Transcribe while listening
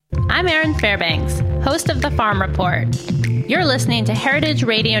I'm Erin Fairbanks, host of The Farm Report. You're listening to Heritage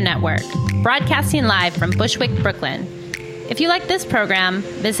Radio Network, broadcasting live from Bushwick, Brooklyn. If you like this program,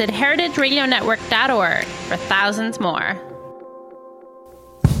 visit heritageradionetwork.org for thousands more.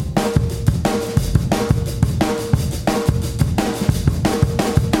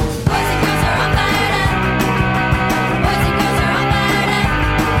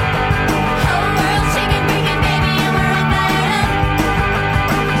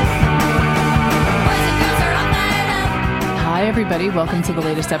 Everybody, welcome to the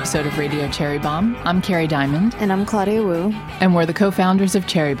latest episode of Radio Cherry Bomb. I'm Carrie Diamond. And I'm Claudia Wu. And we're the co-founders of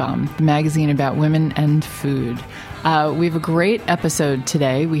Cherry Bomb, the magazine about women and food. We have a great episode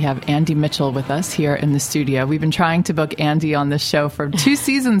today. We have Andy Mitchell with us here in the studio. We've been trying to book Andy on this show for 2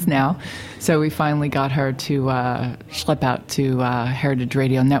 seasons now, so we finally got her to schlep out to Heritage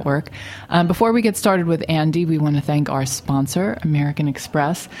Radio Network. Before we get started with Andy, we want to thank our sponsor, American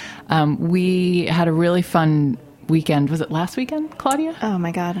Express. We had a really fun weekend. Was it last weekend, Claudia? Oh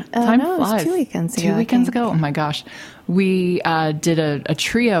my God. Time no, flies. It was 2 weekends ago. 2 weekends ago? Oh my gosh. We did a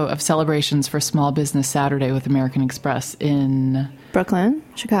trio of celebrations for Small Business Saturday with American Express in Brooklyn,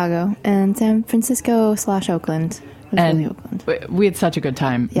 Chicago, and San Francisco/Oakland. And really Oakland. We had such a good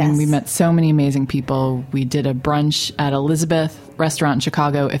time. Yes. And we met so many amazing people. We did a brunch at Elizabeth restaurant in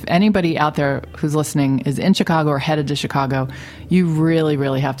Chicago. If anybody out there who's listening is in Chicago or headed to Chicago, you really,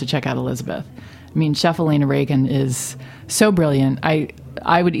 really have to check out Elizabeth. I mean, Chef Elena Reagan is so brilliant. I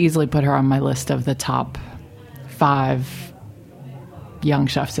would easily put her on my list of the top 5 young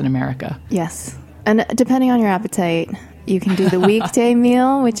chefs in America. Yes. And depending on your appetite, you can do the weekday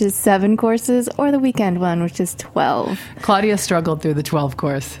meal, which is 7 courses, or the weekend one, which is 12. Claudia struggled through the 12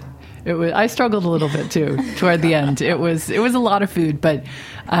 course. I struggled a little bit too toward the end. It was a lot of food, but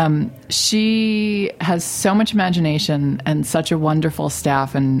she has so much imagination and such a wonderful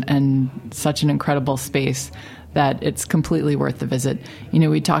staff and such an incredible space that it's completely worth the visit. You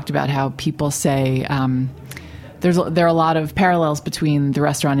know, we talked about how people say there are a lot of parallels between the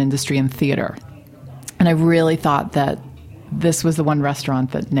restaurant industry and theater, and I really thought that this was the one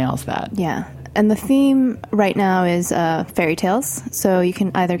restaurant that nails that. Yeah. And the theme right now is fairy tales. So you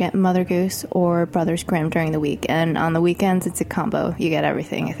can either get Mother Goose or Brothers Grimm during the week. And on the weekends, it's a combo. You get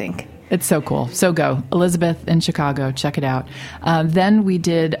everything, I think. It's so cool. So go. Elizabeth in Chicago. Check it out. Then we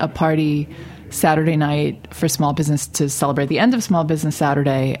did a party Saturday night for small business to celebrate the end of Small Business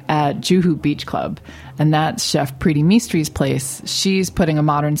Saturday at Juhu Beach Club. And that's Chef Preeti Mistri's place. She's putting a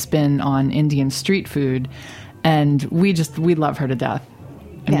modern spin on Indian street food. And we love her to death.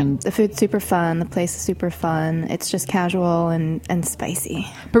 I mean, the food's super fun. The place is super fun. It's just casual and spicy.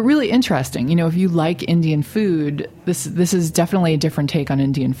 But really interesting. You know, if you like Indian food, this is definitely a different take on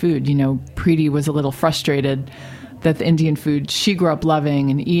Indian food. You know, Preeti was a little frustrated that the Indian food she grew up loving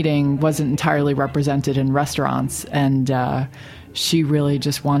and eating wasn't entirely represented in restaurants. And she really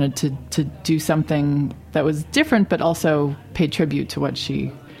just wanted to do something that was different, but also pay tribute to what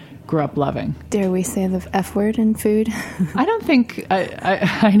she grew up loving. Dare we say the F word in food? I don't think,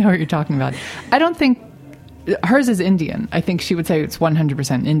 I know what you're talking about. I don't think, hers is Indian. I think she would say it's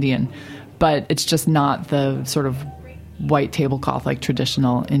 100% Indian, but it's just not the sort of white tablecloth, like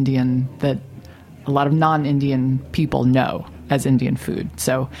traditional Indian that a lot of non-Indian people know as Indian food.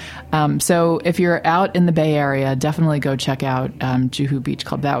 So if you're out in the Bay Area, definitely go check out Juhu Beach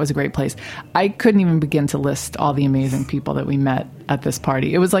Club. That was a great place. I couldn't even begin to list all the amazing people that we met at this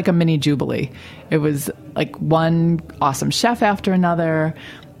party. It was like a mini jubilee. It was like one awesome chef after another,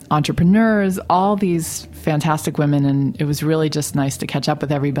 entrepreneurs, all these fantastic women, and it was really just nice to catch up with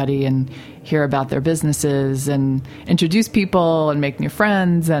everybody and hear about their businesses and introduce people and make new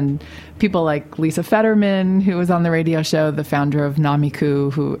friends, and people like Lisa Fetterman, who was on the radio show, the founder of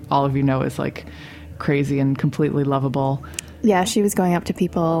Namiku, who all of you know is like crazy and completely lovable. Yeah, she was going up to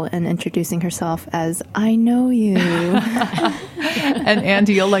people and introducing herself as, I know you. And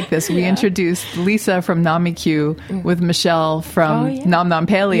Andy, you'll like this. We introduced Lisa from Namiku with Michelle from Nom Nom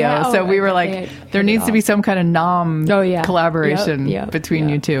Paleo. Yeah. So we were like, there needs to be some kind of nom collaboration between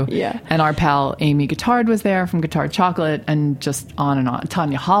you two. Yeah. And our pal Amy Guittard was there from Guittard Chocolate, and just on and on.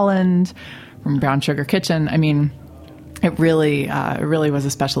 Tanya Holland from Brown Sugar Kitchen. I mean, it really was a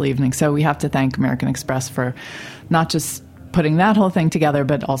special evening. So we have to thank American Express for not just putting that whole thing together,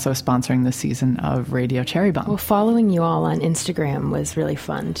 but also sponsoring this season of Radio Cherry Bomb. Well, following you all on Instagram was really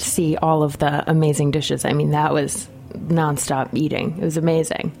fun to see all of the amazing dishes. I mean, that was nonstop eating. It was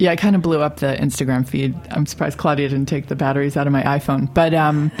amazing. Yeah, I kind of blew up the Instagram feed. I'm surprised Claudia didn't take the batteries out of my iPhone. But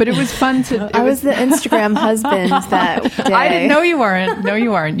it was fun to... I was the Instagram husband that day. I didn't know you weren't. No,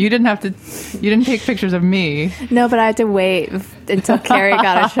 you weren't. You didn't take pictures of me. No, but I had to wait until Carrie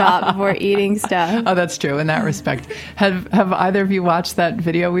got a shot before eating stuff. Oh, that's true. In that respect, have either of you watched that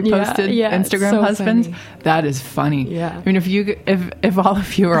video we posted? Yeah, Instagram so husbands. funny. That is funny. Yeah. I mean, if all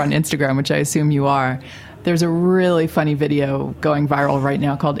of you are on Instagram, which I assume you are, there's a really funny video going viral right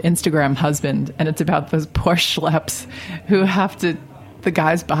now called Instagram Husband, and it's about those poor schleps who have to. The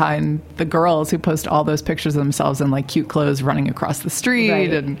guys behind the girls who post all those pictures of themselves in like cute clothes running across the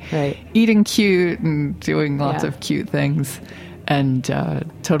street and eating cute and doing lots of cute things, and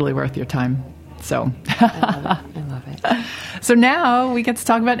totally worth your time. So I love it. So now we get to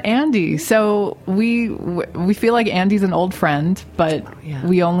talk about Andy. So we feel like Andy's an old friend, but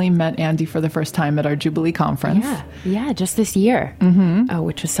we only met Andy for the first time at our Jubilee conference. Yeah, just this year. Oh,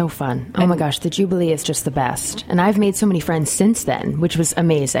 which was so fun. Oh my gosh, the Jubilee is just the best. And I've made so many friends since then, which was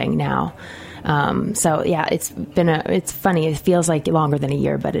amazing now. So yeah, it's funny. It feels like longer than a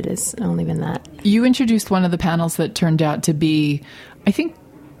year, but it has only been that. You introduced one of the panels that turned out to be, I think,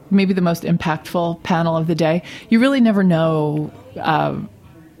 maybe the most impactful panel of the day. You really never know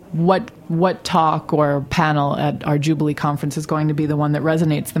what talk or panel at our Jubilee conference is going to be the one that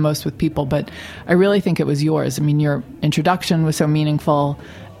resonates the most with people, but I really think it was yours. I mean, your introduction was so meaningful,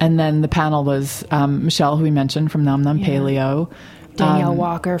 and then the panel was Michelle, who we mentioned from Nom Nom Paleo, Danielle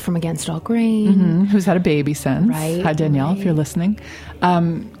Walker from Against All Grain, who's had a baby since. Right. Hi, Danielle, if you're listening.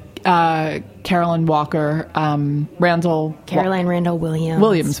 Carolyn Walker, Caroline Randall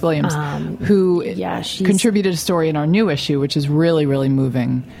Williams, who contributed a story in our new issue, which is really, really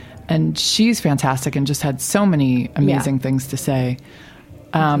moving. And she's fantastic and just had so many amazing things to say.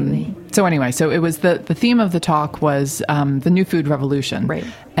 So anyway, so it was the theme of the talk was the New Food Revolution. Right.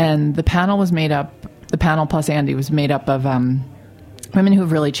 And the panel plus Andy was made up of women who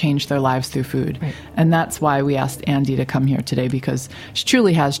have really changed their lives through food. Right. And that's why we asked Andy to come here today, because she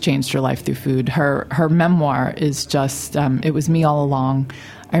truly has changed her life through food. Her memoir is just, it was me all along.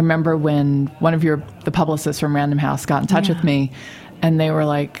 I remember when one of the publicists from Random House got in touch with me, and they were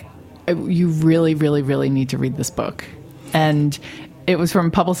like, you really, really, really need to read this book. And it was from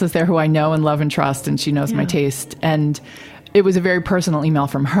a publicist there who I know and love and trust, and she knows my taste. And it was a very personal email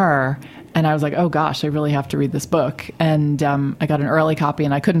from her. And I was like, oh gosh, I really have to read this book. And I got an early copy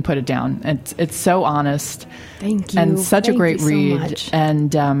and I couldn't put it down. It's so honest. Thank you. And such a great read. So much.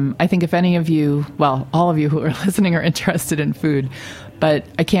 And I think if any of you, well, all of you who are listening are interested in food, but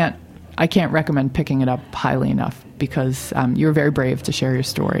I can't recommend picking it up highly enough, because you're very brave to share your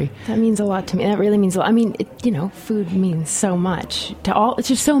story. That means a lot to me. That really means a lot. I mean, food means so much to all. It's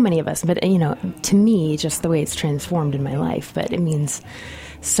just so many of us. But, to me, just the way it's transformed in my life. But it means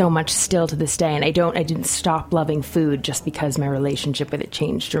so much still to this day. And I didn't stop loving food just because my relationship with it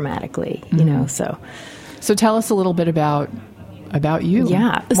changed dramatically, So tell us a little bit about you.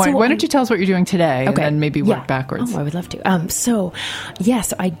 Yeah. Why don't you tell us what you're doing today, and then maybe work backwards? Oh, I would love to. So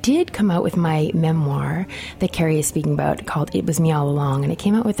I did come out with my memoir that Carrie is speaking about, called It Was Me All Along. And I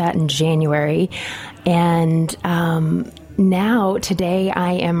came out with that in January. And now, today,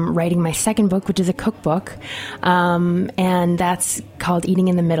 I am writing my second book, which is a cookbook, and that's called Eating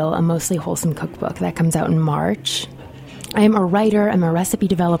in the Middle, a mostly wholesome cookbook. That comes out in March. I am a writer. I'm a recipe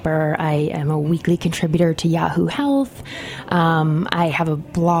developer. I am a weekly contributor to Yahoo Health. I have a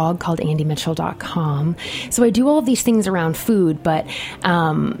blog called andymitchell.com. So I do all of these things around food, but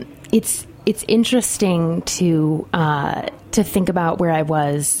it's interesting to think about where I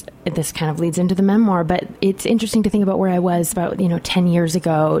was. This kind of leads into the memoir, but it's interesting to think about where I was about 10 years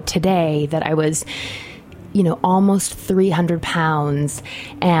ago today, that I was almost 300 pounds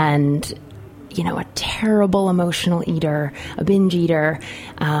and a terrible emotional eater, a binge eater,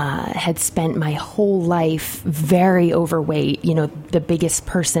 had spent my whole life very overweight, the biggest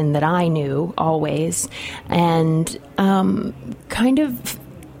person that I knew always, and kind of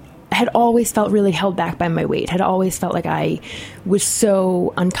had always felt really held back by my weight, had always felt like I was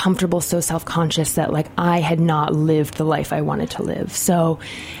so uncomfortable, so self-conscious that like I had not lived the life I wanted to live. So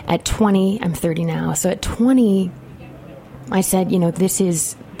at 20, I'm 30 now. So at 20, I said,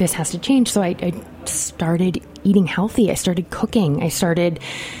 this has to change. So I started eating healthy. I started cooking. I started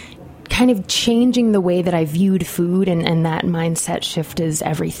kind of changing the way that I viewed food, and that mindset shift is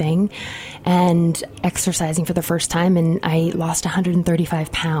everything, and exercising for the first time. And I lost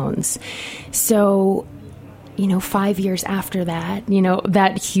 135 pounds. So, 5 years after that,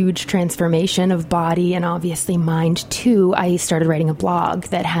 that huge transformation of body and obviously mind too, I started writing a blog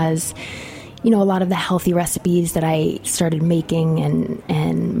that has, a lot of the healthy recipes that I started making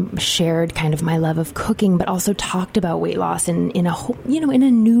and shared kind of my love of cooking, but also talked about weight loss in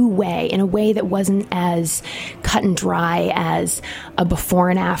a new way, in a way that wasn't as cut and dry as a before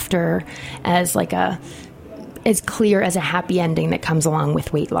and after, as clear as a happy ending that comes along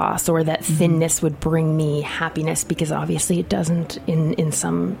with weight loss, or that thinness would bring me happiness, because obviously it doesn't in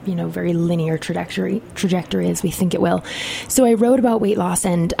some, very linear trajectory as we think it will. So I wrote about weight loss,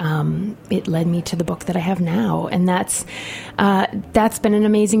 and it led me to the book that I have now. And that's been an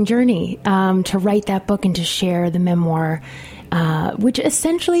amazing journey, to write that book and to share the memoir, which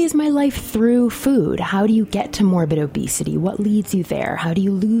essentially is my life through food. How do you get to morbid obesity? What leads you there? How do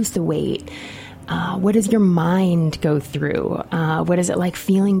you lose the weight? What does your mind go through? What is it like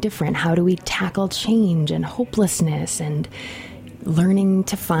feeling different? How do we tackle change and hopelessness and learning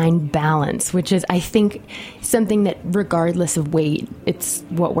to find balance, which is, I think, something that regardless of weight, it's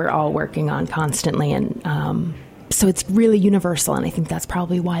what we're all working on constantly. And so it's really universal. And I think that's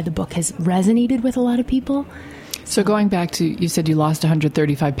probably why the book has resonated with a lot of people. So going back to, you said you lost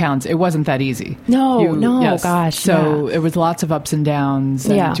 135 pounds. It wasn't that easy. No, yes. Gosh. So it was lots of ups and downs.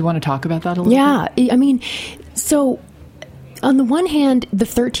 And do you want to talk about that a little bit? Yeah. I mean, so on the one hand,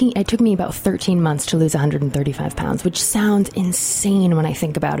 it took me about 13 months to lose 135 pounds, which sounds insane when I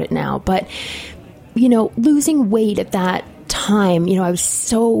think about it now. But, losing weight at that time, I was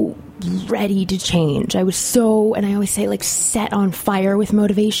so ready to change. I was so, and I always say, set on fire with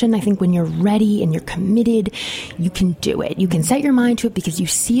motivation. I think when you're ready and you're committed, you can do it. You can set your mind to it because you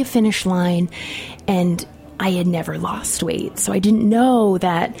see a finish line. And I had never lost weight, so I didn't know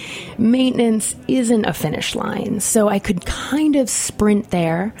that maintenance isn't a finish line. So I could kind of sprint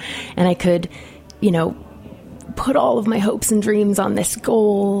there, and I could, put all of my hopes and dreams on this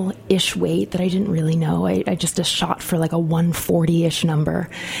goal-ish weight that I didn't really know. I just shot for a 140-ish number.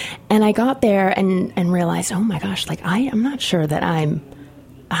 And I got there and realized, oh my gosh, I'm not sure that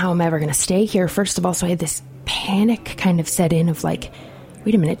how I'm ever going to stay here. First of all, so I had this panic kind of set in of wait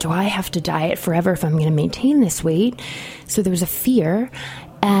a minute, do I have to diet forever if I'm going to maintain this weight? So there was a fear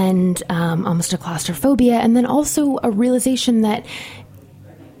and almost a claustrophobia. And then also a realization that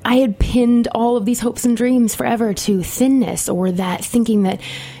I had pinned all of these hopes and dreams forever to thinness, or that thinking that,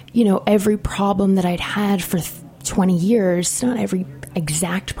 every problem that I'd had for 20 years, not every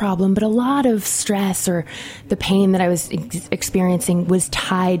exact problem, but a lot of stress or the pain that I was experiencing was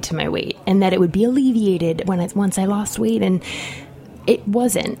tied to my weight, and that it would be alleviated once I lost weight. And it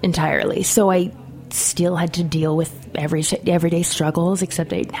wasn't entirely. So I still had to deal with everyday struggles,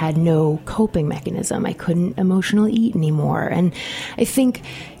 except I had no coping mechanism. I couldn't emotionally eat anymore. And I think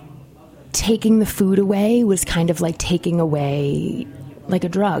taking the food away was kind of like taking away a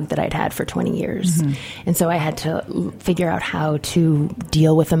drug that I'd had for 20 years. Mm-hmm. And so I had to figure out how to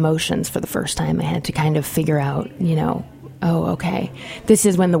deal with emotions for the first time. I had to kind of figure out, oh, okay, this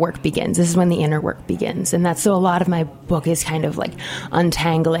is when the work begins. This is when the inner work begins. And so a lot of my book is kind of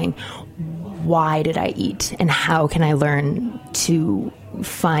untangling, why did I eat and how can I learn to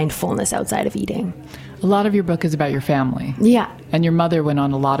find fullness outside of eating? A lot of your book is about your family. Yeah. And your mother went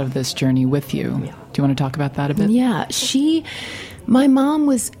on a lot of this journey with you. Yeah. Do you want to talk about that a bit? Yeah. My mom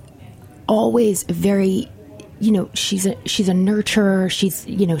was always very, she's a nurturer.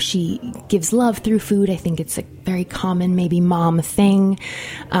 She gives love through food. I think it's a very common, maybe mom thing.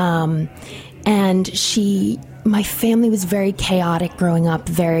 And my family was very chaotic growing up,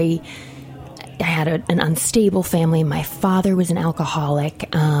 I had an unstable family. My father was an alcoholic,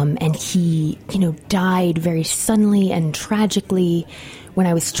 and he, died very suddenly and tragically when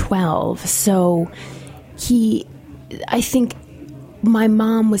I was 12. So I think my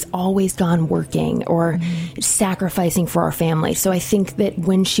mom was always gone working or sacrificing for our family. So I think that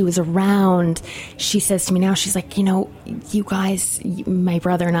when she was around, she says to me now, she's like, you guys, my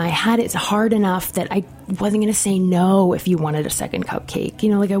brother and I had it hard enough that I wasn't going to say no if you wanted a second cupcake.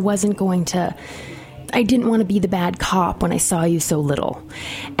 I didn't want to be the bad cop when I saw you so little.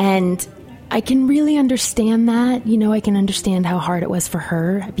 And I can really understand that. I can understand how hard it was for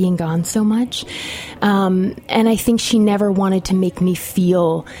her being gone so much. And I think she never wanted to make me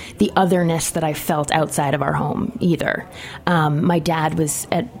feel the otherness that I felt outside of our home either. My dad was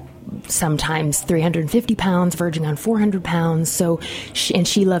at sometimes 350 pounds, verging on 400 pounds. So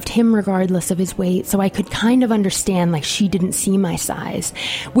she loved him regardless of his weight. So I could kind of understand, she didn't see my size,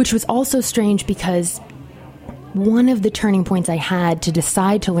 which was also strange because one of the turning points I had to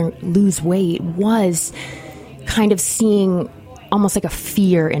decide to lose weight was kind of seeing almost like a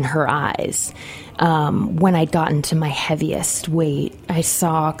fear in her eyes. When I'd gotten to my heaviest weight, I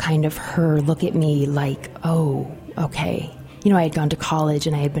saw kind of her look at me like, oh, okay, I had gone to college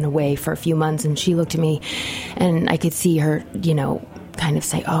and I had been away for a few months, and she looked at me and I could see her, kind of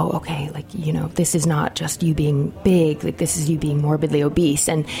say, oh, okay, like, this is not just you being big, like this is you being morbidly obese.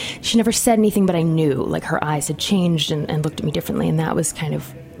 And she never said anything, but I knew, like, her eyes had changed and looked at me differently. And that was kind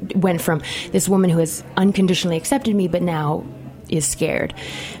of went from this woman who has unconditionally accepted me, but now is scared.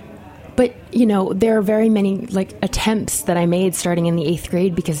 But, there are very many like attempts that I made starting in the 8th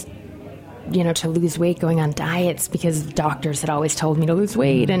grade because, to lose weight, going on diets because doctors had always told me to lose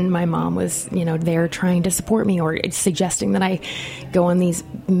weight. And my mom was, there trying to support me or suggesting that I go on these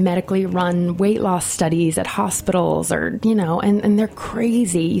medically run weight loss studies at hospitals or, and they're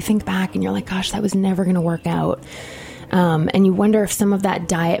crazy. You think back and you're like, gosh, that was never going to work out. And you wonder if some of that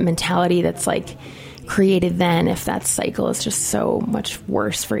diet mentality that's like created then, if that cycle is just so much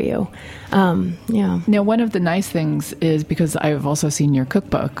worse for you. Now, one of the nice things is because I've also seen your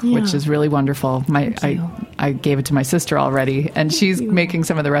cookbook, which is really wonderful. I gave it to my sister already, and she's making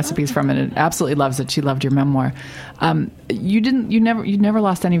some of the recipes from it and absolutely loves it. She loved your memoir. You never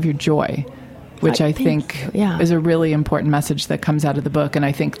lost any of your joy, which I think is a really important message that comes out of the book. And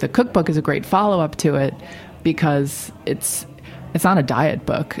I think the cookbook is a great follow-up to it because it's not a diet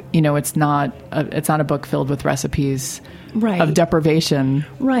book. It's not a book filled with recipes of deprivation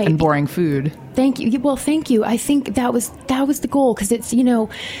and boring food. Thank you. Well, thank you. I think that was the goal because it's,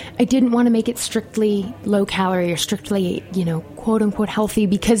 I didn't want to make it strictly low calorie or strictly, quote unquote healthy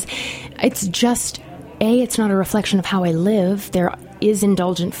because it's just, it's not a reflection of how I live. There is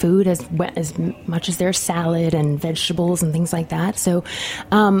indulgent food as much as there's salad and vegetables and things like that. So,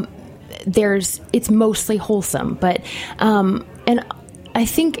 it's mostly wholesome, but, and I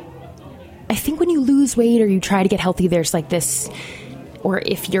think when you lose weight or you try to get healthy, there's like this, or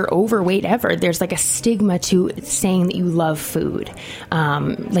if you're overweight ever, there's like a stigma to saying that you love food.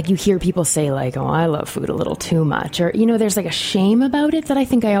 Like you hear people say like, oh, I love food a little too much, or, there's like a shame about it that I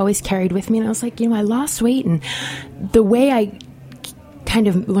think I always carried with me. And I was like, I lost weight, and the way I kind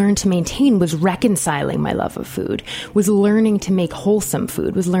of learned to maintain was reconciling my love of food, was learning to make wholesome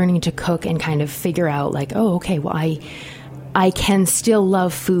food, was learning to cook and kind of figure out like, oh, okay, well, I can still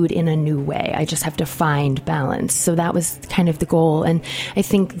love food in a new way. I just have to find balance. So that was kind of the goal. And I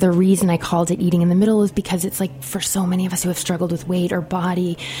think the reason I called it Eating in the Middle is because it's like for so many of us who have struggled with weight or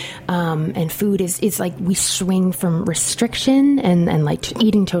body and food it's like we swing from restriction and like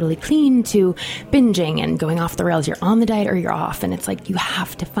eating totally clean to binging and going off the rails. You're on the diet or you're off. And it's like you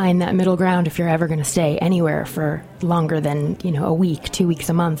have to find that middle ground if you're ever going to stay anywhere for longer than, a week, 2 weeks,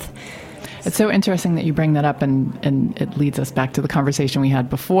 a month. It's so interesting that you bring that up, and it leads us back to the conversation we had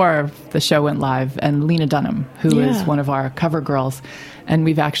before the show went live, and Lena Dunham, who is one of our cover girls. And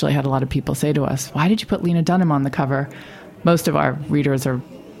we've actually had a lot of people say to us, why did you put Lena Dunham on the cover? Most of our readers are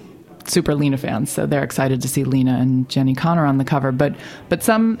super Lena fans, so they're excited to see Lena and Jenny Connor on the cover. But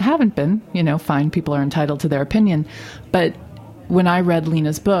some haven't been, fine, people are entitled to their opinion. But when I read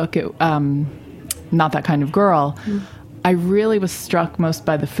Lena's book, Not That Kind of Girl, I really was struck most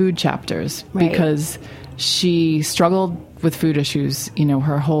by the food chapters because she struggled with food issues,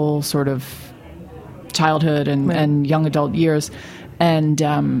 her whole sort of childhood and young adult years. And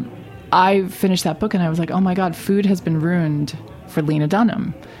I finished that book and I was like, oh my God, food has been ruined for Lena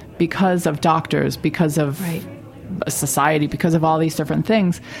Dunham because of doctors, because of society, because of all these different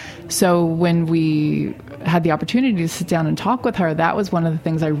things. So when we had the opportunity to sit down and talk with her, that was one of the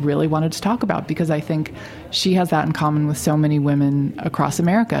things I really wanted to talk about, because I think she has that in common with so many women across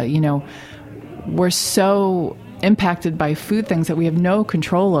America. We're so impacted by food things that we have no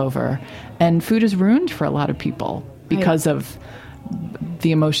control over, and food is ruined for a lot of people because of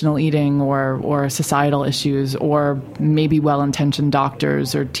the emotional eating or societal issues, or maybe well-intentioned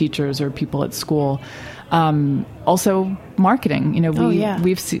doctors or teachers or people at school. Also marketing,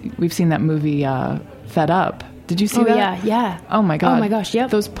 we've seen that movie, Fed Up. Did you see that? Yeah. Oh my God. Oh my gosh.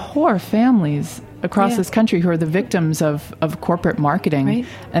 Yep. Those poor families across this country who are the victims of corporate marketing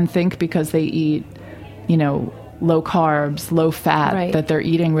and think because they eat, low carbs, low fat, that they're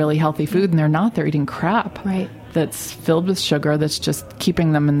eating really healthy food, and they're not. They're eating crap that's filled with sugar, that's just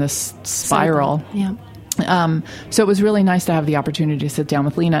keeping them in this spiral. Yeah. So it was really nice to have the opportunity to sit down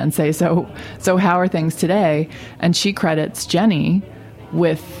with Lena and say, so how are things today? And she credits Jenny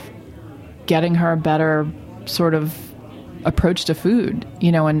with getting her a better sort of approach to food,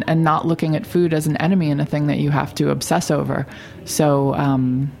 and not looking at food as an enemy and a thing that you have to obsess over. So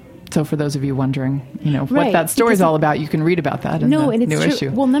for those of you wondering, what that story is all about, you can read about that in the new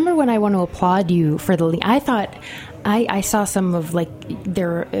issue. Well, number one, I want to applaud you for I thought I saw some of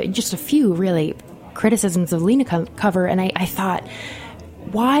there are just a few really criticisms of Lena cover, and I thought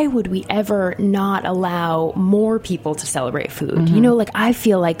why would we ever not allow more people to celebrate food? You know, like, I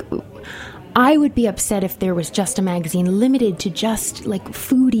feel like I would be upset if there was just a magazine limited to just like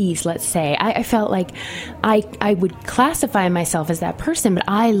foodies, let's say. I felt like I would classify myself as that person, but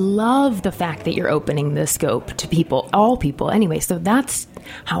I love the fact that you're opening the scope to people, all people anyway. So that's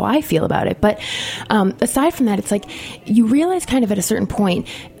how I feel about it. But aside from that, it's like you realize kind of at a certain point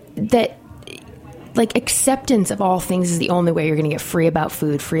that like acceptance of all things is the only way you're going to get free about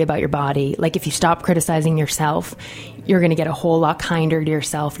food, free about your body. Like if you stop criticizing yourself, you're going to get a whole lot kinder to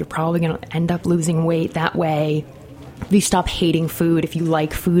yourself. You're probably going to end up losing weight that way. If you stop hating food, if you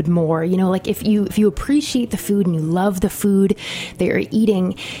like food more, you know, like if you appreciate the food and you love the food that you're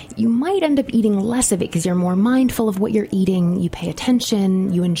eating, you might end up eating less of it because you're more mindful of what you're eating. You pay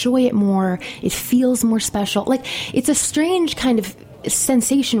attention, you enjoy it more. It feels more special. Like it's a strange kind of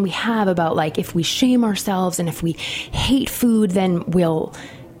sensation we have about like if we shame ourselves and if we hate food, then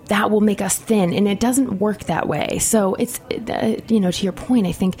that will make us thin, and it doesn't work that way. So it's you know, to your point,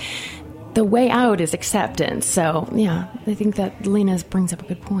 I think the way out is acceptance. So yeah, I think that Lena brings up a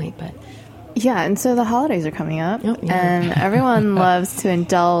good point. But yeah, and so the holidays are coming up, and everyone loves to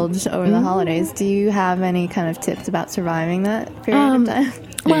indulge over the holidays. Do you have any kind of tips about surviving that period of time?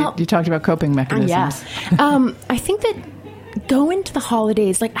 Well, you talked about coping mechanisms. Yeah. I think that go into the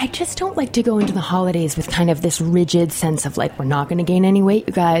holidays, like I just don't like to go into the holidays with kind of this rigid sense of like, we're not going to gain any weight,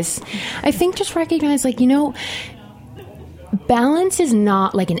 you guys. I think just recognize like, you know, balance is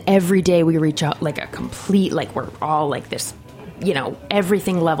not like an everyday we reach out like a complete, like we're all like this, you know,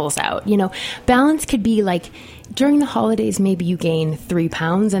 everything levels out. You know, balance could be like during the holidays, maybe you gain 3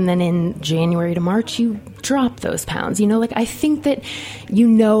 pounds and then in January to March, you drop those pounds. You know, like I think that you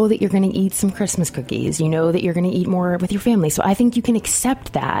know that you're going to eat some Christmas cookies. You know that you're going to eat more with your family. So I think you can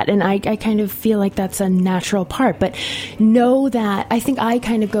accept that. And I kind of feel like that's a natural part. But know that, I think I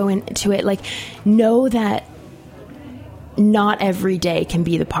kind of go into it like, know that not every day can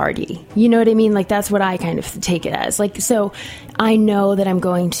be the party. You know what I mean? Like that's what I kind of take it as. Like, so I know that I'm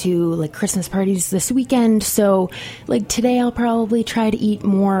going to like Christmas parties this weekend. So like today I'll probably try to eat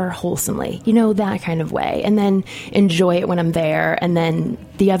more wholesomely, you know, that kind of way, and then enjoy it when I'm there. And then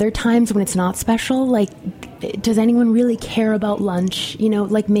the other times when it's not special, like, does anyone really care about lunch? You know,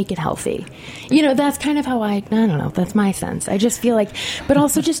 like make it healthy. You know, that's kind of how I don't know. That's my sense. I just feel like, but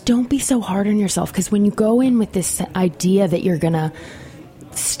also just don't be so hard on yourself. Because when you go in with this idea that you're going to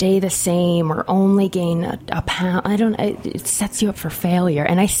stay the same or only gain a pound, it sets you up for failure.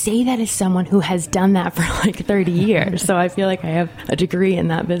 And I say that as someone who has done that for like 30 years. So I feel like I have a degree in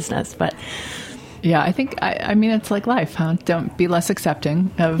that business, but yeah, I think, I mean, it's like life, huh? Don't be less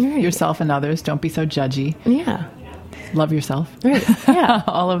accepting of yourself and others. Don't be so judgy. Yeah. Love yourself. Right. Yeah.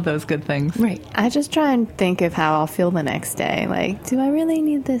 All of those good things. Right. I just try and think of how I'll feel the next day. Like, do I really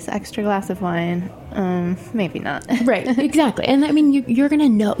need this extra glass of wine? Maybe not. Right. Exactly. And I mean, you're going to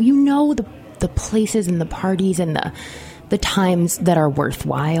know, you know, the places and the parties and the times that are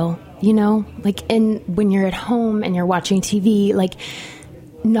worthwhile, you know, like, and when you're at home and you're watching TV, like,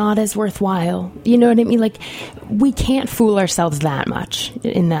 not as worthwhile. You know what I mean? Like we can't fool ourselves that much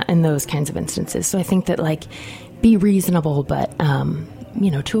in those kinds of instances. So I think that like be reasonable, but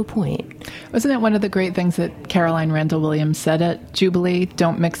you know, to a point. Wasn't it one of the great things that Caroline Randall Williams said at Jubilee?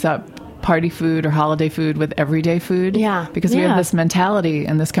 Don't mix up party food or holiday food with everyday food. Yeah. Because we have this mentality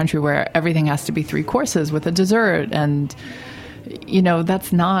in this country where everything has to be 3 courses with a dessert, and you know,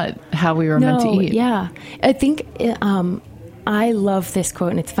 that's not how we were meant to eat. Yeah. I think I love this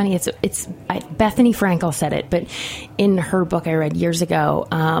quote, and it's funny. It's Bethany Frankel said it, but in her book I read years ago,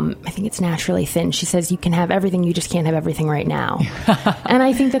 I think it's Naturally Thin. She says you can have everything, you just can't have everything right now. And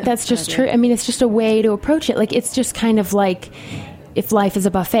I think that that's just true. I mean, it's just a way to approach it. Like it's just kind of like if life is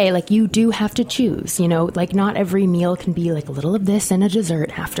a buffet, like you do have to choose. You know, like not every meal can be like a little of this and a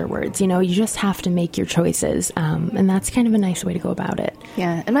dessert afterwards. You know, you just have to make your choices, and that's kind of a nice way to go about it.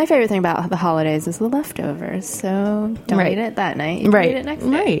 Yeah, and my favorite thing about the holidays is the leftovers. So don't eat it that night. You can eat it next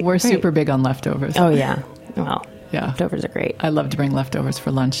day. We're super big on leftovers. Oh yeah. Well, yeah, leftovers are great. I love to bring leftovers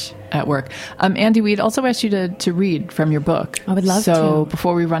for lunch at work. Andy, we'd also asked you to read from your book. I would love to. So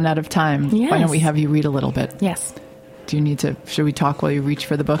before we run out of time, why don't we have you read a little bit? Yes. Do you need to, should we talk while you reach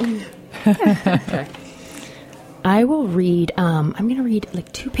for the book? Okay. I will read, I'm going to read like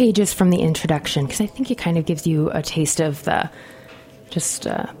 2 pages from the introduction because I think it kind of gives you a taste of the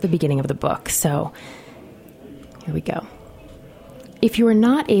beginning of the book. So here we go. If you were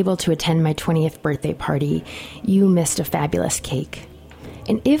not able to attend my 20th birthday party, you missed a fabulous cake.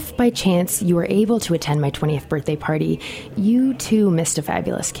 And if by chance you were able to attend my 20th birthday party, you too missed a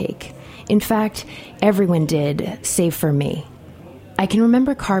fabulous cake. In fact, everyone did, save for me. I can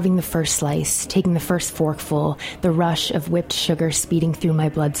remember carving the first slice, taking the first forkful, the rush of whipped sugar speeding through my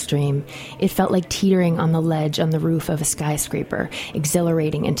bloodstream. It felt like teetering on the ledge on the roof of a skyscraper,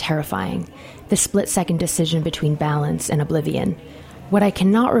 exhilarating and terrifying. The split-second decision between balance and oblivion. What I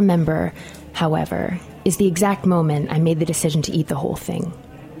cannot remember, however, is the exact moment I made the decision to eat the whole thing.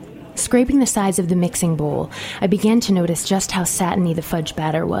 Scraping the sides of the mixing bowl, I began to notice just how satiny the fudge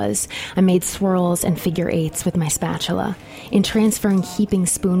batter was. I made swirls and figure eights with my spatula. In transferring heaping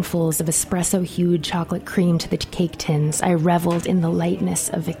spoonfuls of espresso-hued chocolate cream to the cake tins, I reveled in the lightness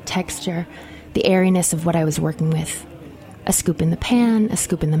of the texture, the airiness of what I was working with. A scoop in the pan, a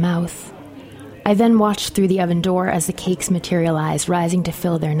scoop in the mouth. I then watched through the oven door as the cakes materialized, rising to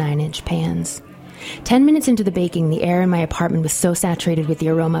fill their 9-inch pans. 10 minutes into the baking, the air in my apartment was so saturated with the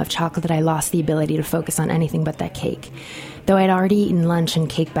aroma of chocolate that I lost the ability to focus on anything but that cake. Though I'd already eaten lunch and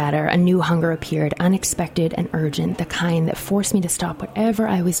cake batter, a new hunger appeared, unexpected and urgent, the kind that forced me to stop whatever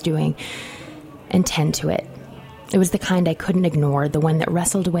I was doing and tend to it. It was the kind I couldn't ignore, the one that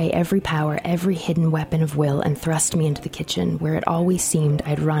wrestled away every power, every hidden weapon of will, and thrust me into the kitchen, where it always seemed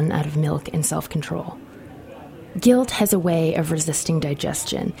I'd run out of milk and self-control. Guilt has a way of resisting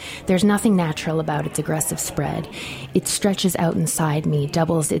digestion. There's nothing natural about its aggressive spread. It stretches out inside me,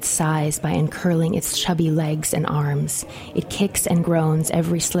 doubles its size by uncurling its chubby legs and arms. It kicks and groans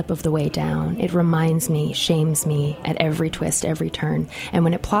every slip of the way down. It reminds me, shames me at every twist, every turn. And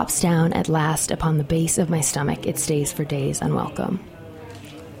when it plops down at last upon the base of my stomach, it stays for days unwelcome.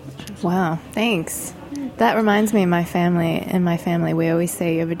 Wow, thanks. That reminds me of my family. In my family, we always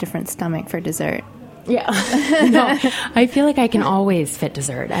say you have a different stomach for dessert. Yeah. No, I feel like I can always fit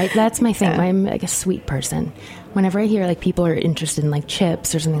dessert. That's my thing. Yeah. I'm like a sweet person. Whenever I hear like people are interested in like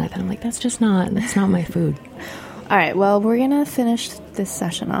chips or something like that, I'm like, that's not my food. All right. Well, we're going to finish this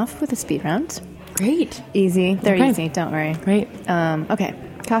session off with a speed round. Great. Easy. They're easy. Don't worry. Great. Okay.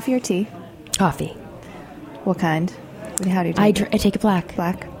 Coffee or tea? Coffee. What kind? How do you take it? I take it black.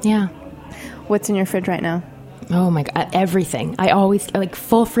 Black? Yeah. What's in your fridge right now? Oh my God. Everything. I always like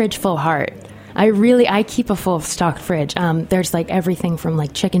full fridge, full heart. I keep a full stocked fridge. There's like everything from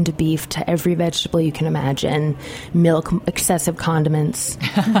like chicken to beef to every vegetable you can imagine. Milk, excessive condiments,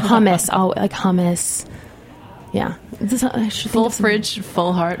 hummus, hummus. Yeah. Full fridge,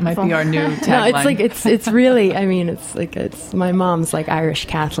 full heart might be our new tagline. No, it's like, it's really, I mean, it's my mom's like Irish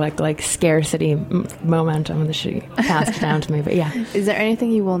Catholic, like scarcity momentum that she passed down to me. But yeah. Is there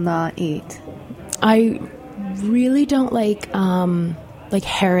anything you will not eat? I really don't like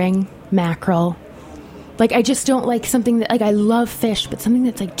herring, mackerel. Like, I just don't like something that, like, I love fish, but something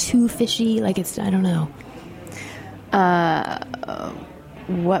that's like too fishy, like it's, I don't know.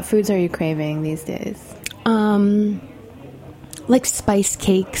 What foods are you craving these days? Like spice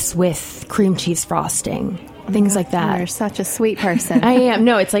cakes with cream cheese frosting, things like that. You're such a sweet person. I am.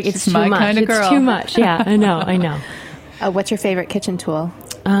 No, it's like, it's too my much. Kind of girl. It's too much. Yeah, I know. What's your favorite kitchen tool?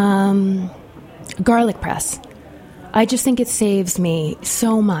 Garlic press. I just think it saves me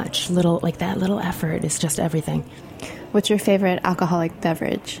so much. Little effort is just everything. What's your favorite alcoholic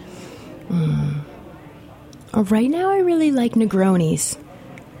beverage? Right now, I really like Negronis.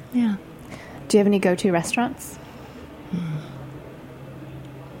 Yeah. Do you have any go-to restaurants?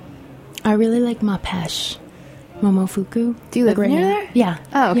 I really like Mapesh. Momofuku. Do you live near there? Yeah.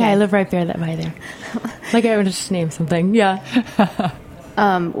 Oh, okay. Yeah, I live right by there. Like, I would just name something. Yeah.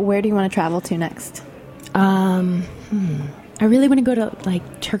 Where do you want to travel to next? I really want to go to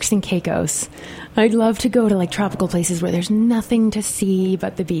like Turks and Caicos. I'd love to go to like tropical places where there's nothing to see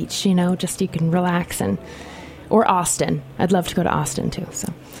but the beach, just you can relax or Austin. I'd love to go to Austin too.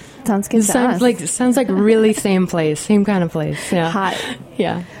 So sounds good. Sounds like really same place, same kind of place. Yeah. Hot.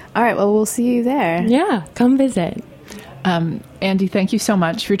 Yeah. All right. Well, we'll see you there. Yeah. Come visit. Andy, thank you so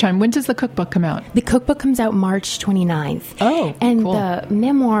much for your time. When does the cookbook come out? The cookbook comes out March 29th. Oh, and cool. The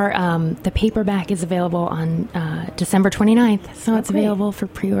memoir, the paperback is available on December 29th, so it's available for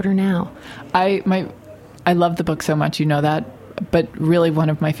pre-order now. I love the book so much, you know that, but really one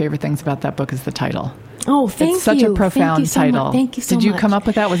of my favorite things about that book is the title. Oh, thank you. It's such a profound title. Thank you so much. Did you come up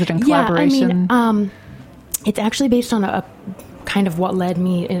with that? Was it in collaboration? Yeah, I mean, it's actually based on a kind of what led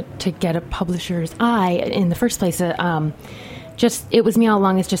me to get a publisher's eye in the first place. It was me all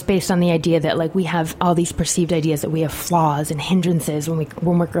along. It's just based on the idea that like we have all these perceived ideas that we have flaws and hindrances when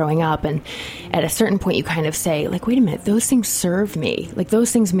we're growing up, and at a certain point you kind of say like, wait a minute, those things serve me. Like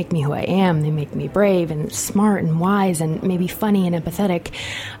those things make me who I am. They make me brave and smart and wise and maybe funny and empathetic.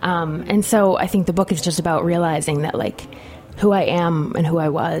 And so I think the book is just about realizing that like who I am and who I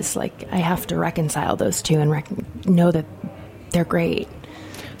was, like I have to reconcile those two and know that they're great.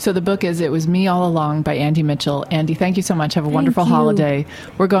 So the book is It Was Me All Along by Andy Mitchell. Andy, thank you so much. Have a wonderful you. holiday.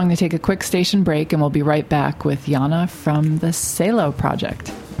 We're going to take a quick station break, and we'll be right back with Yana from the Salo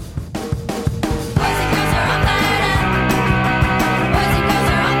Project.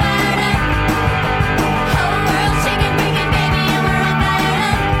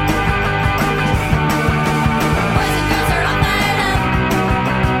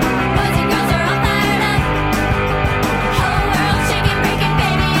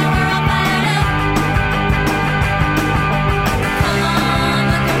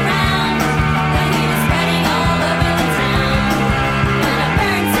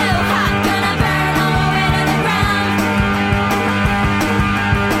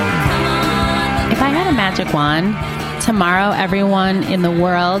 Magic wand, tomorrow everyone in the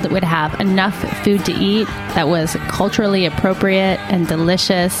world would have enough food to eat that was culturally appropriate and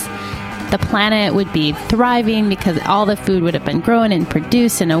delicious. The planet would be thriving because all the food would have been grown and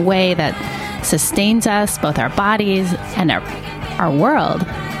produced in a way that sustains us, both our bodies and our world.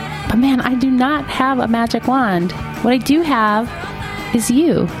 But man, I do not have a magic wand. What I do have is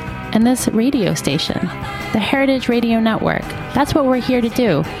you and this radio station, the Heritage Radio Network. That's what we're here to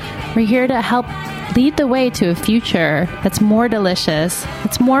do. We're here to help lead the way to a future that's more delicious,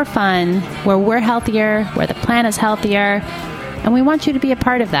 that's more fun, where we're healthier, where the planet's healthier, and we want you to be a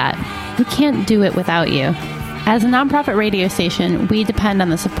part of that. We can't do it without you. As a nonprofit radio station, we depend on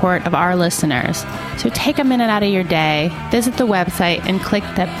the support of our listeners. So take a minute out of your day, visit the website, and click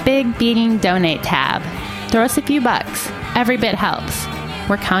the big beating donate tab. Throw us a few bucks. Every bit helps.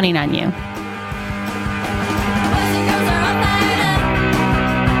 We're counting on you.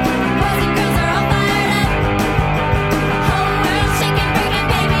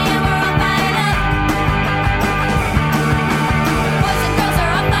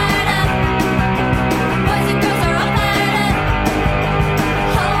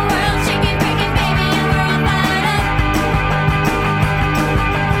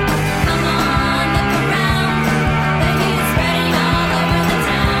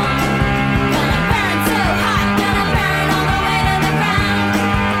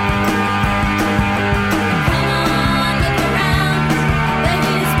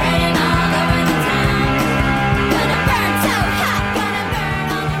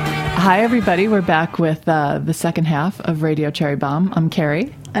 Hi, everybody. We're back with the second half of Radio Cherry Bomb. I'm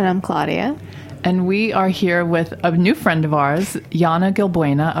Carrie. And I'm Claudia. And we are here with a new friend of ours, Yana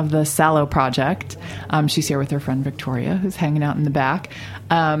Gilbuena of the Salo Project. She's here with her friend Victoria, who's hanging out in the back.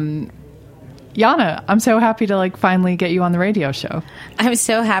 Yana, I'm so happy to finally get you on the radio show. I'm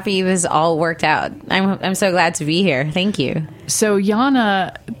so happy it was all worked out. I'm so glad to be here. Thank you. So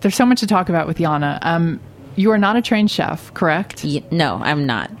Yana, there's so much to talk about with Yana. You are not a trained chef, correct? No, I'm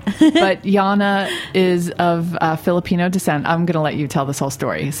not. But Yana is of Filipino descent. I'm going to let you tell this whole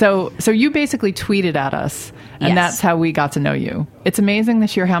story. So you basically tweeted at us, and Yes. That's how we got to know you. It's amazing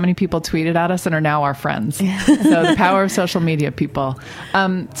this year how many people tweeted at us and are now our friends. So the power of social media, people.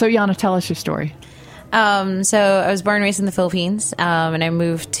 So Yana, tell us your story. So I was born and raised in the Philippines, and I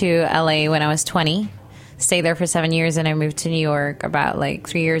moved to LA when I was 20. Stayed there for 7 years, and I moved to New York about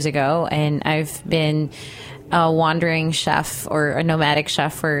 3 years ago, and I've been a wandering chef or a nomadic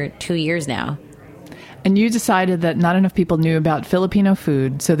chef for 2 years now. And you decided that not enough people knew about Filipino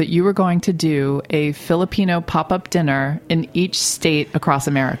food, so that you were going to do a Filipino pop-up dinner in each state across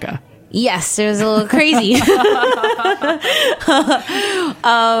America. Yes, it was a little crazy. At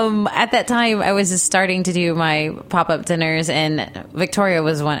that time, I was just starting to do my pop-up dinners, and Victoria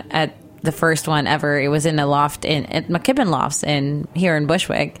was the first one ever. It was in a loft at McKibben Lofts here in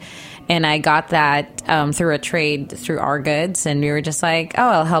Bushwick. And I got that through a trade through Our Goods. And we were just like, oh,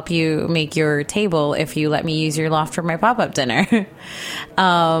 I'll help you make your table if you let me use your loft for my pop-up dinner.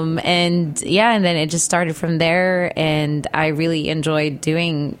 And then it just started from there. And I really enjoyed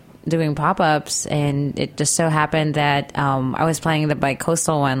doing pop-ups. And it just so happened that I was planning the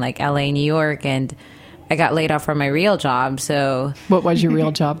bi-coastal one, like LA, New York, and I got laid off from my real job. So what was your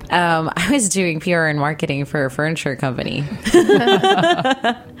real job? I was doing PR and marketing for a furniture company.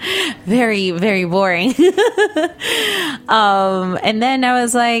 Very, very boring. And then I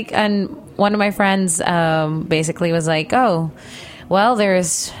was like, and one of my friends basically was like, oh, well,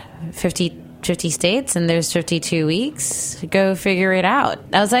 there's 50 states and there's 52 weeks. Go figure it out.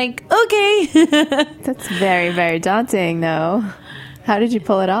 I was like, okay. That's very, very daunting, though. How did you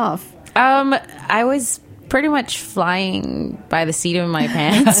pull it off? I was pretty much flying by the seat of my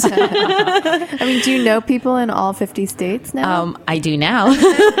pants. I mean, do you know people in all 50 states now? I do now.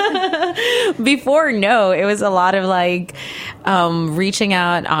 Before, no. It was a lot of like reaching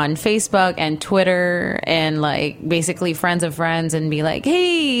out on Facebook and Twitter and like basically friends of friends and be like,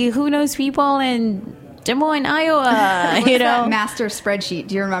 hey, who knows people in Des Moines, Iowa? What's that master spreadsheet?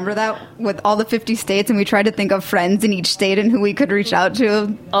 Do you remember that with all the 50 states? And we tried to think of friends in each state and who we could reach out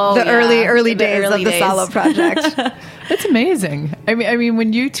to. Early days of the Salo Project. That's amazing. I mean,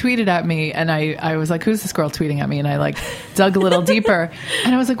 when you tweeted at me, and I was like, "Who's this girl tweeting at me?" And I like dug a little deeper,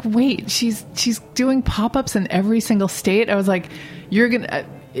 and I was like, "Wait, she's doing pop-ups in every single state." I was like, "You're gonna,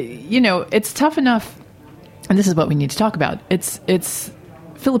 it's tough enough." And this is what we need to talk about. It's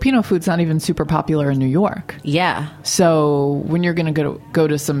Filipino food's not even super popular in New York. Yeah. So when you're going to go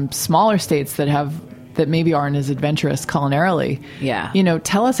to some smaller states that maybe aren't as adventurous culinarily,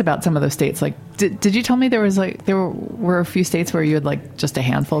 tell us about some of those states. Like, did you tell me there were a few states where you had like just a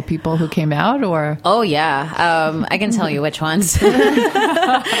handful of people who came out, or? Oh yeah, I can tell you which ones.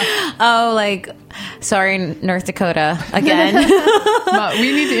 Sorry, North Dakota again.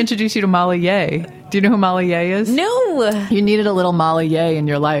 We need to introduce you to Molly Yeh. Do you know who Molly Yeh is? No. You needed a little Molly Yeh in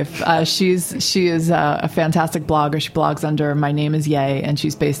your life. She is a fantastic blogger. She blogs under My Name is Yeh, and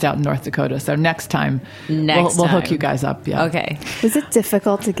she's based out in North Dakota. So next time, we'll hook you guys up. Yeah. Okay. Was it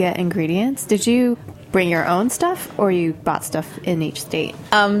difficult to get ingredients? Did you bring your own stuff, or you bought stuff in each state?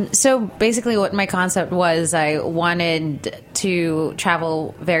 So basically what my concept was, I wanted to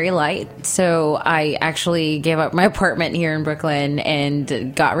travel very light. So I actually gave up my apartment here in Brooklyn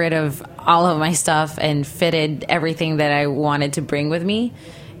and got rid of all of my stuff and fitted everything that I wanted to bring with me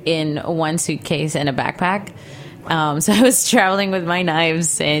in one suitcase and a backpack. So I was traveling with my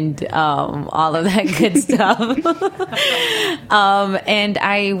knives and all of that good stuff. And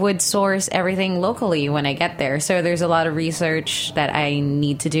I would source everything locally when I get there. So there's a lot of research that I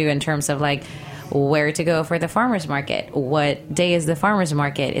need to do in terms of like where to go for the farmer's market. What day is the farmer's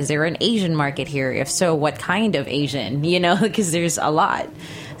market? Is there an Asian market here? If so, what kind of Asian? Because there's a lot.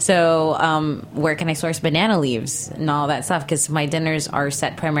 So where can I source banana leaves and all that stuff? Because my dinners are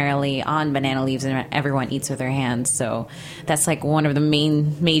set primarily on banana leaves and everyone eats with their hands. So that's like one of the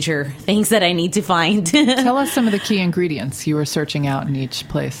major things that I need to find. Tell us some of the key ingredients you were searching out in each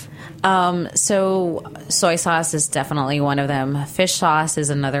place. So soy sauce is definitely one of them. Fish sauce is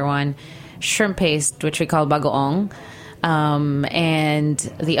another one. Shrimp paste, which we call bagoong. And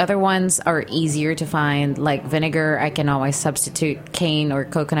the other ones are easier to find, like vinegar. I can always substitute cane or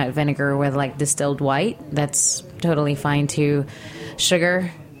coconut vinegar with like distilled white. That's totally fine too.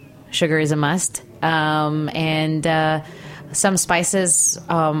 Sugar is a must. And some spices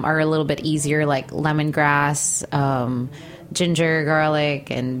are a little bit easier, like lemongrass, ginger,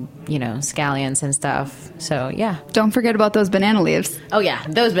 garlic, and scallions and stuff. So yeah. Don't forget about those banana leaves. Oh yeah,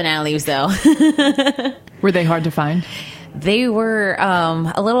 those banana leaves though. Were they hard to find? They were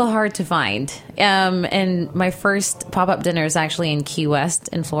a little hard to find. And my first pop-up dinner is actually in Key West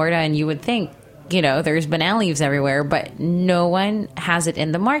in Florida, and you would think, there's banana leaves everywhere, but no one has it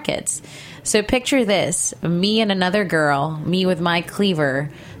in the markets. So picture this, me and another girl, me with my cleaver,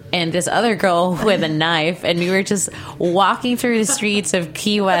 and this other girl with a knife, and we were just walking through the streets of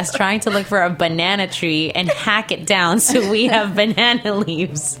Key West trying to look for a banana tree and hack it down so we have banana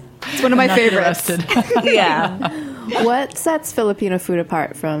leaves. It's one of my favorites. Yeah. What sets Filipino food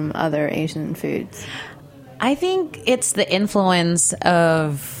apart from other Asian foods? I think it's the influence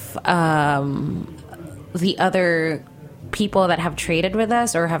of the other people that have traded with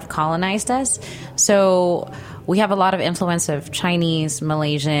us or have colonized us. So we have a lot of influence of Chinese,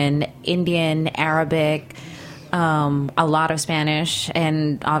 Malaysian, Indian, Arabic, a lot of Spanish,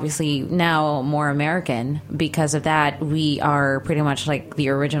 and obviously now more American. Because of that, we are pretty much like the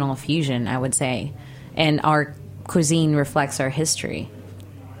original fusion, I would say. And our cuisine reflects our history.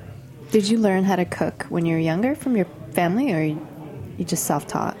 Did you learn how to cook when you were younger from your family, or you just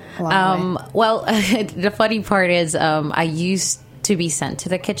self-taught along the way? Well, the funny part is I used to be sent to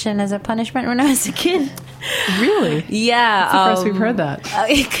the kitchen as a punishment when I was a kid. Really? Yeah. That's the first we've heard that.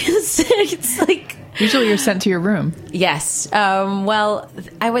 It's like... Usually you're sent to your room. Yes. Well,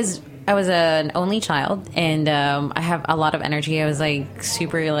 I was an only child, and I have a lot of energy. I was like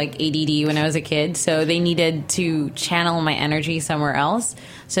super like ADD when I was a kid, so they needed to channel my energy somewhere else.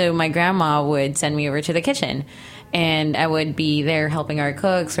 So my grandma would send me over to the kitchen, and I would be there helping our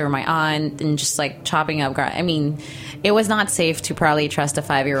cooks or my aunt and just like chopping up. I mean, it was not safe to probably trust a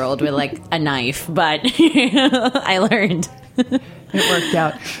 5-year-old with like a knife, but I learned. It worked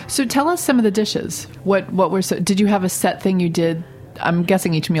out. So tell us some of the dishes. Did you have a set thing you did? I'm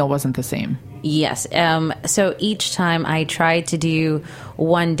guessing each meal wasn't the same. Yes. So each time I try to do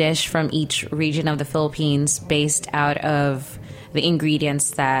one dish from each region of the Philippines based out of the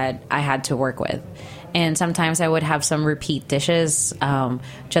ingredients that I had to work with. And sometimes I would have some repeat dishes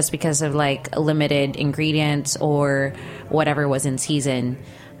just because of like limited ingredients or whatever was in season.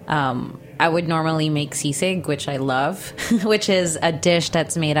 I would normally make sisig, which I love, which is a dish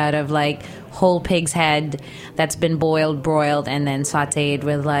that's made out of like whole pig's head that's been boiled, broiled, and then sauteed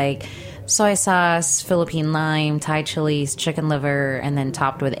with like soy sauce, Philippine lime, Thai chilies, chicken liver, and then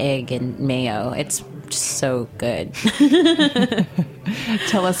topped with egg and mayo. It's just so good.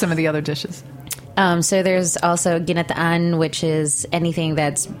 Tell us some of the other dishes. So there's also ginataan, which is anything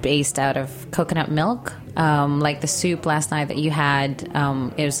that's based out of coconut milk. Like the soup last night that you had,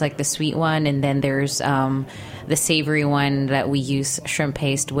 it was like the sweet one. And then there's the savory one that we use shrimp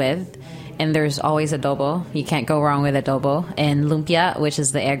paste with. And there's always adobo. You can't go wrong with adobo. And lumpia, which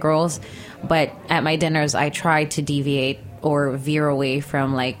is the egg rolls. But at my dinners, I try to deviate or veer away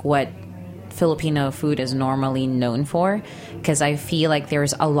from like what Filipino food is normally known for, because I feel like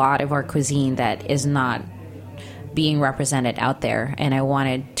there's a lot of our cuisine that is not being represented out there, and I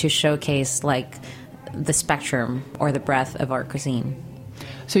wanted to showcase like the spectrum or the breadth of our cuisine.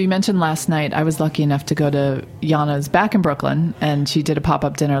 So you mentioned last night, I was lucky enough to go to Yana's back in Brooklyn, and she did a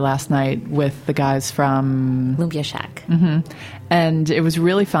pop-up dinner last night with the guys from Lumpia Shack. Mm-hmm. And it was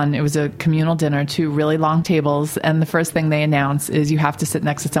really fun. It was a communal dinner, 2 really long tables, and the first thing they announce is you have to sit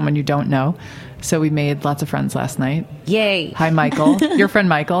next to someone you don't know. So we made lots of friends last night. Yay. Hi, Michael. Your friend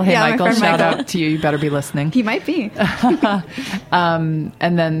Michael. Hey, Yeah, Michael, my friend shout Michael. out to you. You better be listening. He might be. And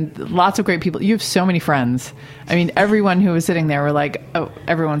then lots of great people. You have so many friends. I mean, everyone who was sitting there were like, oh,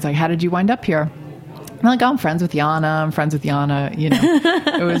 everyone's like, how did you wind up here? I'm like, oh, I'm friends with Yana. You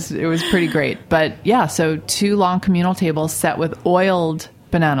know, it was pretty great. But yeah, so 2 long communal tables set with oiled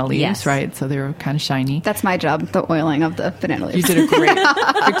banana leaves, Yes. right? So they were kind of shiny. That's my job, the oiling of the banana leaves. You did a great,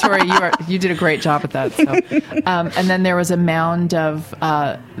 Victoria. You did a great job at that. So, and then there was a mound of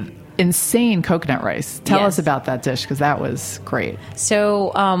insane coconut rice. Tell Yes. us about that dish, because that was great.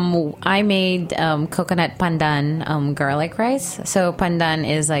 So I made coconut pandan garlic rice. So pandan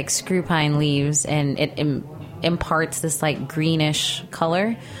is like screw pine leaves, and it imparts this like greenish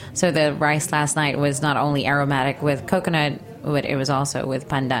color. So the rice last night was not only aromatic with coconut, but it was also with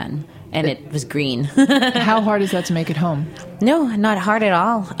pandan, and it was green. How hard is that to make at home? No, not hard at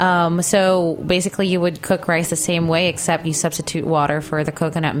all. So basically you would cook rice the same way, except you substitute water for the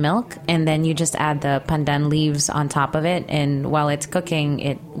coconut milk, and then you just add the pandan leaves on top of it, and while it's cooking,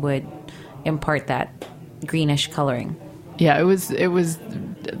 it would impart that greenish coloring. Yeah, it was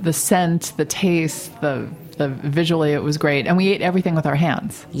the scent, the taste, the visually, it was great. And we ate everything with our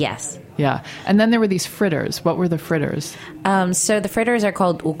hands. Yes. Yeah. And then there were these fritters. What were the fritters? So the fritters are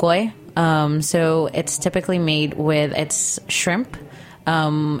called ukoy. So it's typically made with its shrimp,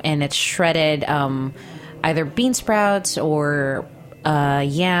 and it's shredded either bean sprouts or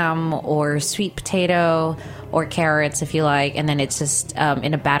yam or sweet potato or carrots if you like, and then it's just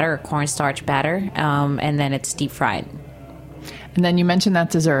in a batter, a cornstarch batter, and then it's deep fried. And then you mentioned that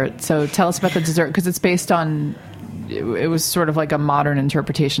dessert. So tell us about the dessert, because it's based on, it was sort of like a modern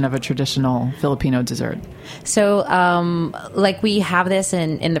interpretation of a traditional Filipino dessert. So, like we have this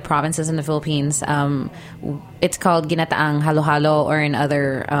in the provinces in the Philippines. It's called ginataang halo-halo, or in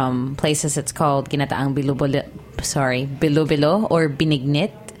other places it's called ginataang bilo-bilo or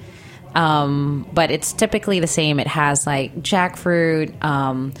binignit. But it's typically the same. It has like jackfruit,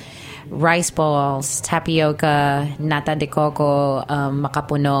 rice balls, tapioca, nata de coco,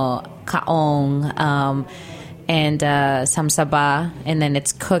 makapuno, kaong, and some saba, and then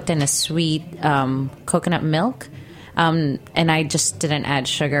it's cooked in a sweet coconut milk. And I just didn't add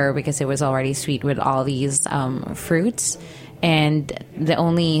sugar because it was already sweet with all these fruits. And the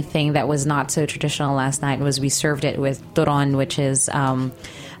only thing that was not so traditional last night was we served it with turon, which is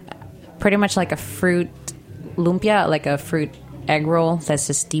pretty much like a fruit lumpia, like a fruit egg roll that's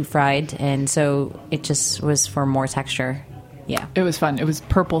just deep fried, and so it just was for more texture. Yeah, it was fun. It was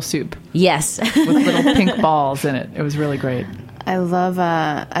purple soup. Yes. With little pink balls in it. It was really great. I love,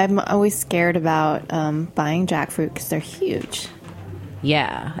 I'm always scared about buying jackfruit because they're huge.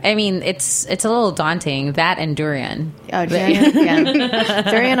 Yeah, I mean it's a little daunting, that and durian. Oh, durian, yeah.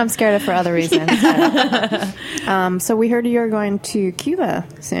 Durian I'm scared of for other reasons. So we heard you're going to Cuba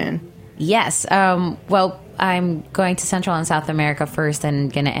soon. Yes. Well, I'm going to Central and South America first,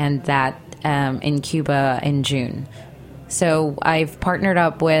 and going to end that in Cuba in June. So I've partnered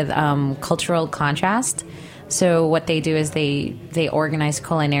up with Cultural Contrast. So what they do is they organize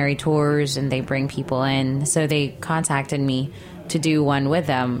culinary tours, and they bring people in. So they contacted me to do one with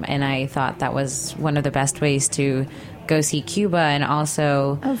them. And I thought that was one of the best ways to go see Cuba and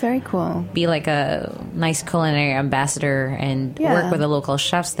also very cool. Be like a nice culinary ambassador and work with the local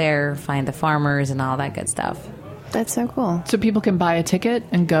chefs there, find the farmers and all that good stuff. That's so cool. So people can buy a ticket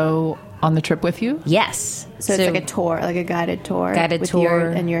and go on the trip with you? Yes. So it's like a tour, like a guided tour. Guided tour.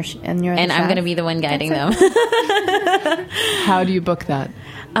 And you're I'm going to be the one guiding them. How do you book that?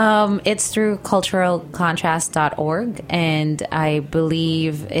 It's through culturalcontrast.org, and I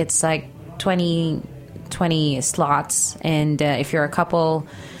believe it's like 20 slots. And if you're a couple,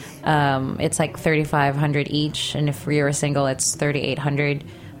 it's like $3,500 each. And if you're a single, it's $3,800.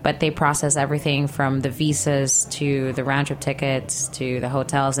 But they process everything from the visas to the round trip tickets to the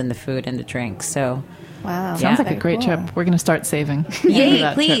hotels and the food and the drinks. So, wow, sounds like a great trip. We're going to start saving.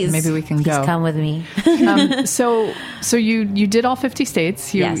 Yay, please! Trip. Maybe we can go. Come with me. So you did all 50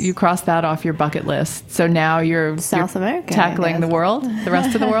 states. You crossed that off your bucket list. So now you're South America tackling the world, the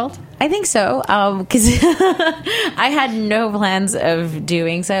rest of the world. I think so, because I had no plans of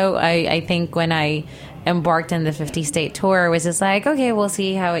doing so. I think when I embarked on the 50-state tour, was just like, okay, we'll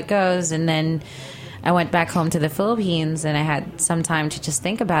see how it goes. And then I went back home to the Philippines, and I had some time to just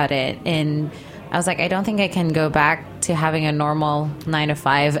think about it. And I was like, I don't think I can go back to having a normal 9 to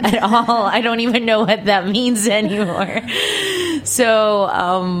 5 at all. I don't even know what that means anymore.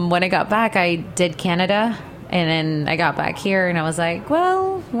 So when I got back, I did Canada. And then I got back here and I was like,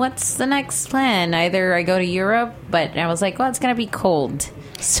 well, what's the next plan? Either I go to Europe, but I was like, well, it's going to be cold.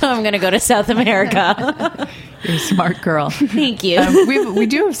 So I'm going to go to South America. You're a smart girl. Thank you. We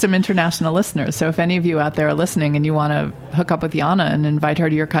do have some international listeners. So if any of you out there are listening and you want to hook up with Yana and invite her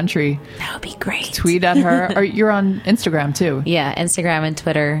to your country, that would be great. Tweet at her. Or you're on Instagram too. Yeah, Instagram and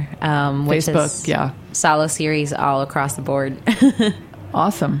Twitter. Facebook, Salo series all across the board.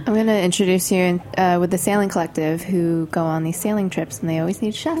 Awesome. I'm going to introduce you with the Sailing Collective, who go on these sailing trips, and they always need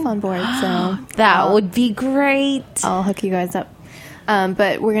a chef on board. So that would be great. I'll hook you guys up.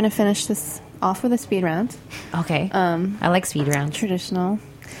 But we're going to finish this off with a speed round. Okay. I like speed rounds. Traditional.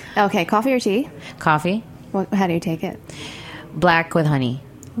 Okay, coffee or tea? Coffee. How do you take it? Black with honey.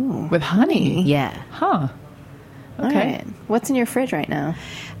 Ooh. With honey? Yeah. Huh. Okay. All right. What's in your fridge right now?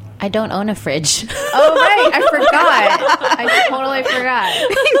 I don't own a fridge. Oh, right. I totally forgot.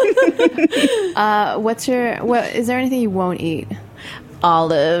 Is there anything you won't eat?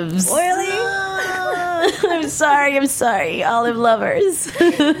 Olives. Really? I'm sorry. Olive lovers.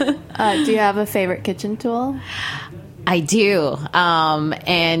 Do you have a favorite kitchen tool? I do.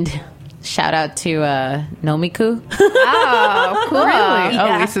 And shout out to Nomiku. Oh, cool. Really?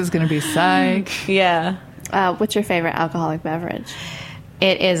 Yeah. Oh, Lisa's going to be psyched. Yeah. What's your favorite alcoholic beverage?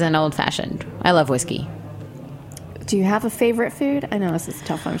 It is an old-fashioned. I love whiskey. Do you have a favorite food? I know this is a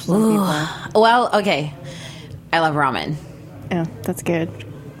tough one for some people. Well, okay. I love ramen. Yeah, that's good.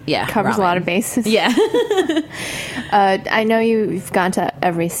 Yeah, covers ramen. a lot of bases. Yeah. I know you've gone to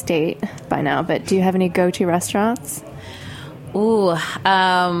every state by now, but do you have any go-to restaurants? Ooh,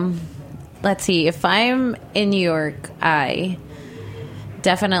 let's see. If I'm in New York, I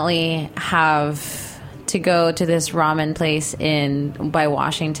definitely have to go to this ramen place by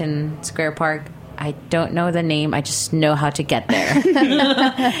Washington Square Park. I don't know the name. I just know how to get there.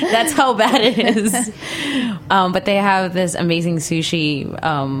 That's how bad it is. But they have this amazing sushi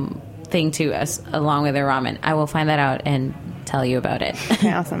thing too, along with their ramen. I will find that out and tell you about it.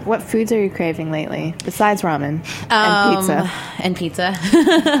 Okay, awesome. What foods are you craving lately besides ramen and pizza?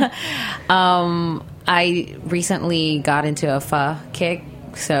 I recently got into a pho kick.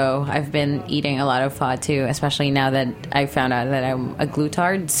 So I've been eating a lot of pho too, especially now that I found out that I'm a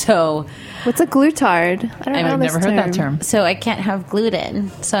glutard. So what's a glutard? I've never heard that term. So I can't have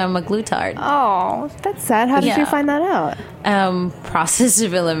gluten, so I'm a glutard. Oh, that's sad. How did you find that out? Process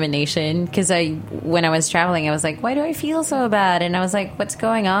of elimination. Because when I was traveling, I was like, why do I feel so bad? And I was like, what's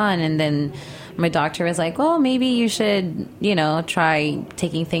going on? And then my doctor was like, well, maybe you should, try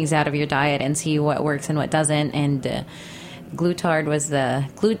taking things out of your diet and see what works and what doesn't. And glutard was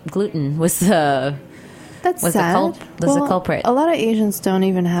gluten was the sad. The culprit. A lot of Asians don't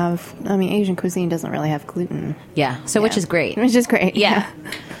even have. Asian cuisine doesn't really have gluten. Yeah. So which is great. Yeah.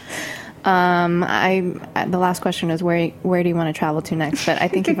 The last question was where do you want to travel to next? But I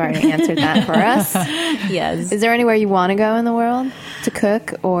think you've already answered that for us. Yes. Is there anywhere you want to go in the world to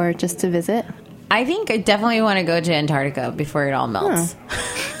cook or just to visit? I think I definitely want to go to Antarctica before it all melts.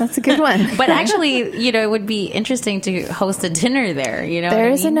 That's a good one. But actually, it would be interesting to host a dinner there. There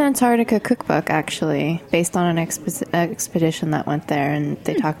is an Antarctica cookbook, actually, based on an expedition that went there, and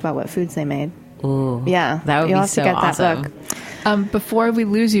they talk about what foods they made. Ooh. Yeah. That would You'll be have so to get awesome. That book. Before we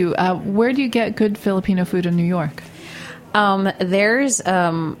lose you, where do you get good Filipino food in New York? There's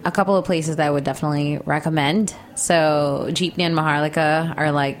a couple of places that I would definitely recommend. So Jeepney and Maharlika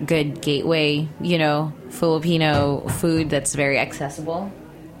are like good gateway, Filipino food that's very accessible.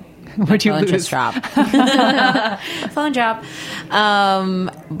 Would you lose? Just drop. Phone drop.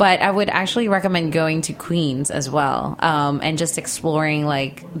 But I would actually recommend going to Queens as well, and just exploring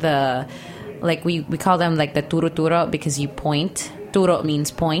we call them like the turo-turo because you point. Turo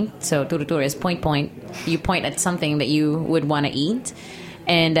means point, so turo-turo is point. You point at something that you would want to eat,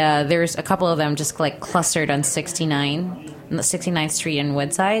 and there's a couple of them just like clustered on 69th Street in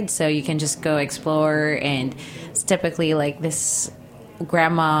Woodside, so you can just go explore. And it's typically like this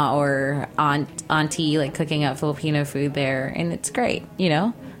grandma or auntie like cooking up Filipino food there, and it's great.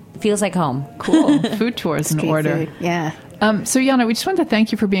 It feels like home. Cool. Food tours in order. Food. Yeah. So Yana, we just want to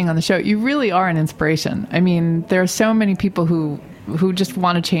thank you for being on the show. You really are an inspiration. I mean, there are so many people who just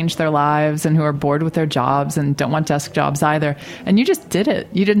want to change their lives and who are bored with their jobs and don't want desk jobs either. And you just did it.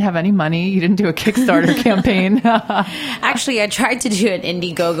 You didn't have any money. You didn't do a Kickstarter campaign. Actually, I tried to do an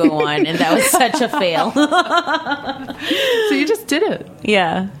Indiegogo one, and that was such a fail. So you just did it.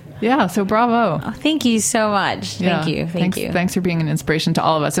 Yeah. Yeah, so bravo. Oh, thank you so much. Thank you. Thank you. Thanks for being an inspiration to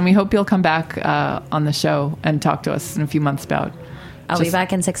all of us. And we hope you'll come back on the show and talk to us in a few months about I'll be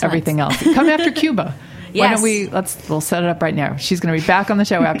back in 6 months. Everything else. Come after Cuba. Yes. Why don't we'll set it up right now. She's going to be back on the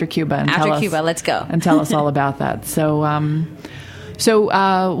show after Cuba. And let's go. And tell us all about that. So one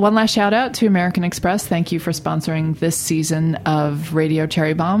last shout out to American Express. Thank you for sponsoring this season of Radio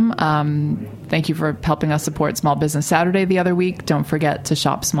Cherry Bomb. Thank you for helping us support Small Business Saturday the other week. Don't forget to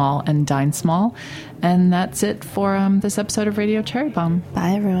shop small and dine small. And that's it for this episode of Radio Cherry Bomb.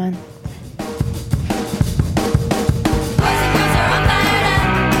 Bye, everyone.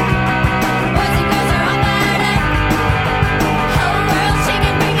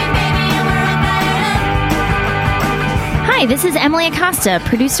 Hi, this is Emily Acosta,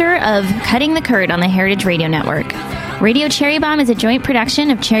 producer of Cutting the Curd on the Heritage Radio Network. Radio Cherry Bomb is a joint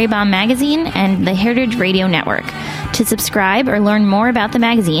production of Cherry Bomb Magazine and the Heritage Radio Network. To subscribe or learn more about the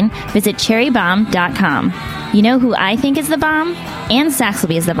magazine, visit cherrybomb.com. You know who I think is the bomb? Anne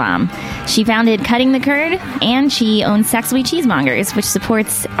Saxelby is the bomb. She founded Cutting the Curd, and she owns Saxelby Cheesemongers, which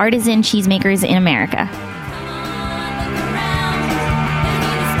supports artisan cheesemakers in America.